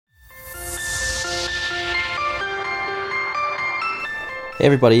Hey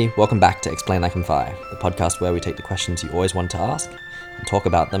everybody, welcome back to Explain Like I'm 5, the podcast where we take the questions you always wanted to ask and talk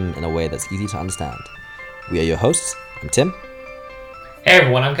about them in a way that's easy to understand. We are your hosts. I'm Tim. Hey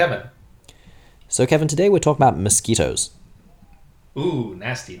everyone, I'm Kevin. So Kevin, today we're talking about mosquitoes. Ooh,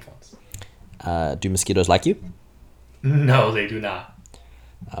 nasty ones. Do mosquitoes like you? No, they do not.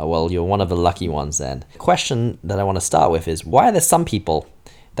 Well, you're one of the lucky ones then. The question that I want to start with is, why are there some people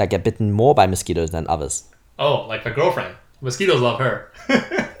that get bitten more by mosquitoes than others? Oh, like my girlfriend. Mosquitoes love her.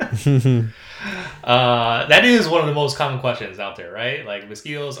 That is one of the most common questions out there, right? Like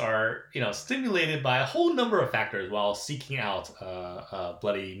mosquitoes are, stimulated by a whole number of factors while seeking out a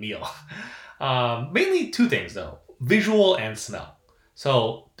bloody meal. Mainly two things though, visual and smell.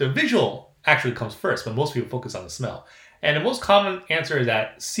 So the visual actually comes first, but most people focus on the smell. And the most common answer is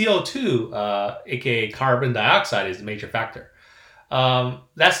that CO2, aka carbon dioxide, is the major factor.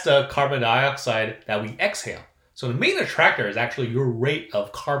 That's the carbon dioxide that we exhale. So the main attractor is actually your rate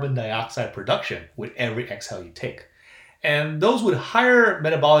of carbon dioxide production with every exhale you take. And those with higher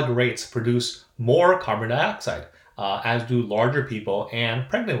metabolic rates produce more carbon dioxide, as do larger people and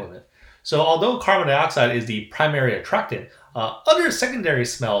pregnant women. So although carbon dioxide is the primary attractant, other secondary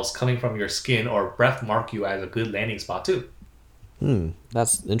smells coming from your skin or breath mark you as a good landing spot too.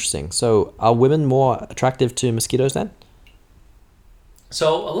 That's interesting. So are women more attractive to mosquitoes then?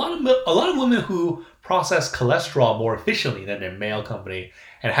 So a lot of women who process cholesterol more efficiently than their male company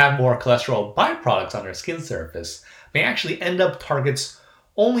and have more cholesterol byproducts on their skin surface may actually end up targets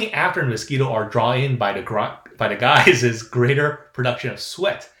only after the mosquito are drawn in by the guys' greater production of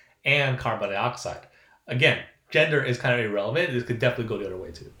sweat and carbon dioxide. Again, gender is kind of irrelevant. This could definitely go the other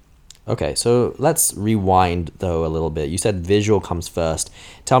way too. Okay, so let's rewind though a little bit. You said visual comes first.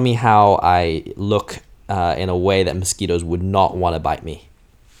 Tell me how I look in a way that mosquitoes would not want to bite me.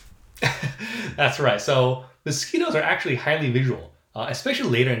 That's right. So mosquitoes are actually highly visual, especially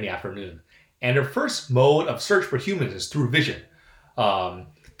later in the afternoon. And their first mode of search for humans is through vision.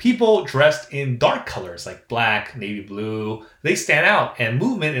 People dressed in dark colors like black, navy blue, they stand out, and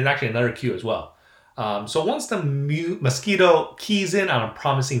movement is actually another cue as well. So once the mosquito keys in on a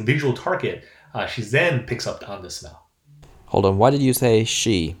promising visual target, she then picks up on the smell. Hold on, why did you say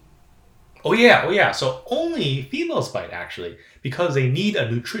she? Oh yeah. So only females bite actually, because they need a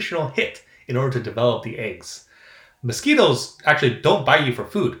nutritional hit in order to develop the eggs. Mosquitoes actually don't bite you for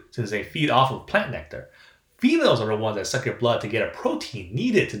food since they feed off of plant nectar. Females are the ones that suck your blood to get a protein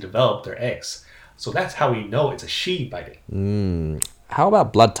needed to develop their eggs. So that's how we know it's a she biting. How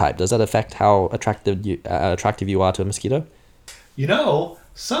about blood type? Does that affect how attractive you are to a mosquito?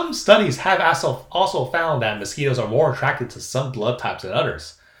 Some studies have also found that mosquitoes are more attracted to some blood types than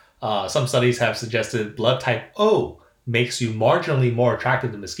others. Some studies have suggested blood type O makes you marginally more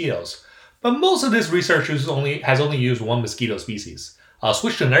attractive to mosquitoes. But most of this research has only used one mosquito species.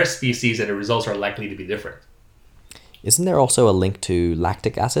 Switch to another species and the results are likely to be different. Isn't there also a link to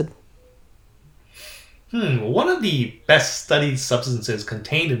lactic acid? One of the best studied substances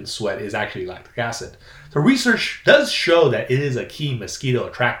contained in sweat is actually lactic acid. The research does show that it is a key mosquito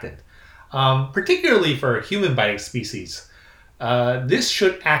attractant, particularly for human biting species. This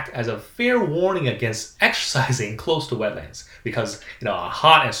should act as a fair warning against exercising close to wetlands because a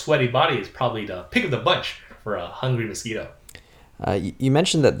hot and sweaty body is probably the pick of the bunch for a hungry mosquito. You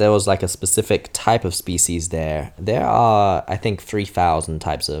mentioned that there was like a specific type of species there. There are, I think, 3,000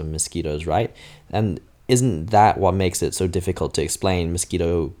 types of mosquitoes, right? And isn't that what makes it so difficult to explain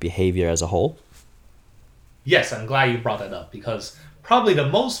mosquito behavior as a whole? Yes, I'm glad you brought that up because probably the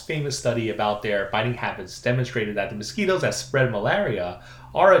most famous study about their biting habits demonstrated that the mosquitoes that spread malaria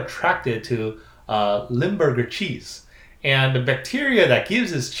are attracted to Limburger cheese. And the bacteria that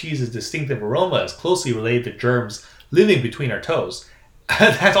gives this cheese its distinctive aroma is closely related to germs living between our toes.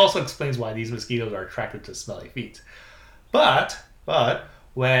 That also explains why these mosquitoes are attracted to smelly feet. But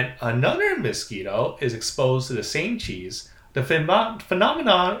when another mosquito is exposed to the same cheese, the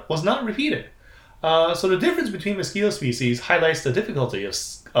phenomenon was not repeated. So the difference between mosquito species highlights the difficulty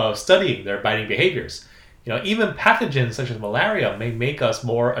of studying their biting behaviors. Even pathogens such as malaria may make us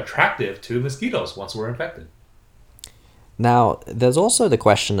more attractive to mosquitoes once we're infected. Now, there's also the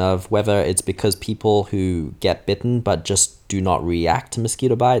question of whether it's because people who get bitten but just do not react to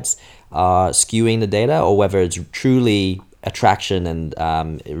mosquito bites are skewing the data, or whether it's truly attraction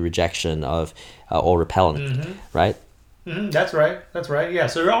and rejection of or repellent, right? That's right. That's right. Yeah.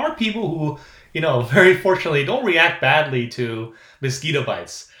 So there are people who, very fortunately don't react badly to mosquito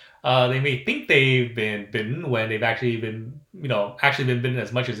bites. They may think they've been bitten when they've actually been bitten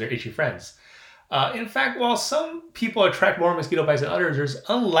as much as their itchy friends. In fact, while some people attract more mosquito bites than others, there's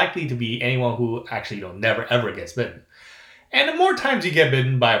unlikely to be anyone who actually never ever gets bitten. And the more times you get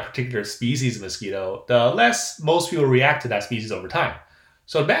bitten by a particular species of mosquito, the less most people react to that species over time.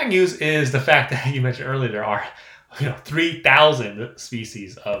 So the bad news is the fact that you mentioned earlier there are 3,000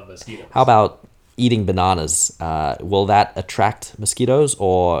 species of How mosquitoes. about eating bananas? Will that attract mosquitoes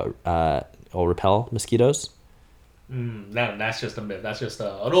or repel mosquitoes? That's just a myth. That's just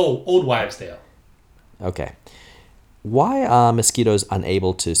an old wives' tale. Okay. Why are mosquitoes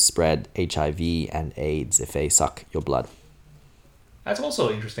unable to spread HIV and AIDS if they suck your blood? That's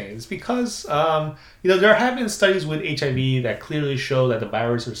also interesting. It's because there have been studies with HIV that clearly show that the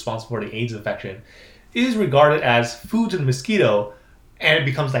virus responsible for the AIDS infection is regarded as food to the mosquito, and it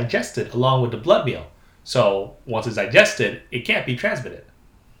becomes digested along with the blood meal. So once it's digested, it can't be transmitted.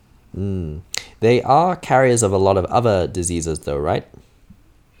 They are carriers of a lot of other diseases, though, right?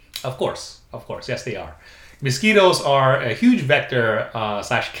 Of course, yes, they are. Mosquitoes are a huge vector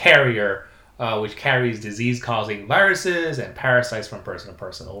slash carrier, which carries disease-causing viruses and parasites from person to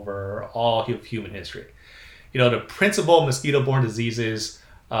person over all of human history. The principal mosquito-borne diseases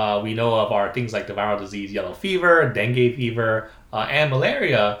we know of are things like the viral disease yellow fever, dengue fever, and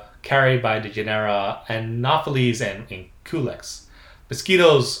malaria carried by the genera Anopheles and Culex.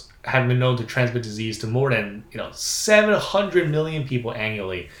 Mosquitoes have been known to transmit disease to more than 700 million people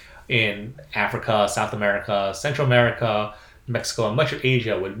annually in Africa, South America, Central America, Mexico, and much of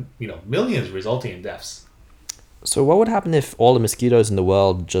Asia, with millions resulting in deaths. So, what would happen if all the mosquitoes in the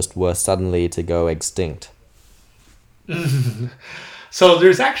world just were suddenly to go extinct? So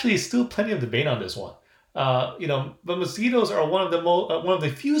there's actually still plenty of debate on this one. But mosquitoes are one of the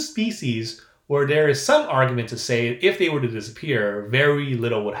few species where there is some argument to say if they were to disappear, very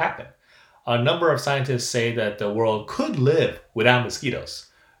little would happen. A number of scientists say that the world could live without mosquitoes.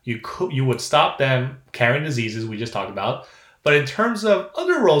 You would stop them carrying diseases we just talked about, but in terms of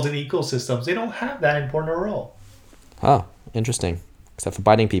other roles in ecosystems, they don't have that important a role. Oh, interesting. Except for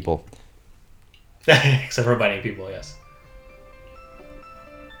biting people. Except for biting people, yes.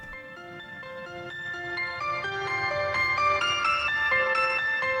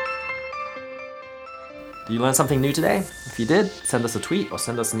 Did you learn something new today? If you did, send us a tweet or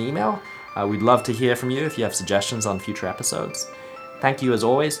send us an email. We'd love to hear from you if you have suggestions on future episodes. Thank you, as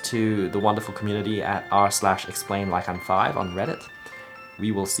always, to the wonderful community at r/explainlikeim5 on Reddit.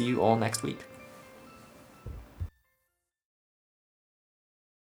 We will see you all next week.